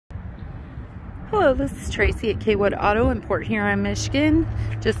Hello, this is Tracy at Kwood Auto in Port Huron, Michigan,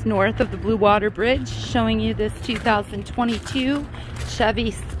 just north of the Blue Water Bridge, showing you this 2022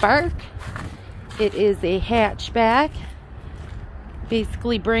 Chevy Spark. It is a hatchback,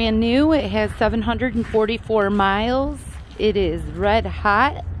 basically brand new. It has 744 miles. It is red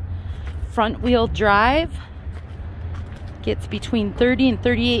hot, front wheel drive, gets between 30 and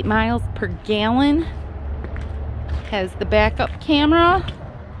 38 miles per gallon, has the backup camera.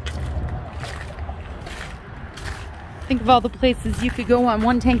 Think of all the places you could go on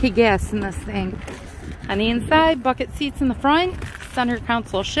one tank of gas in this thing. On the inside, bucket seats in the front, center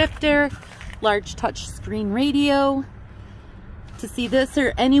console shifter, large touch screen radio. To see this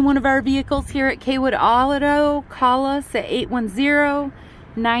or any one of our vehicles here at Kwood Auto, call us at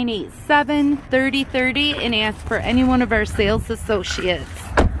 810-987-3030 and ask for any one of our sales associates.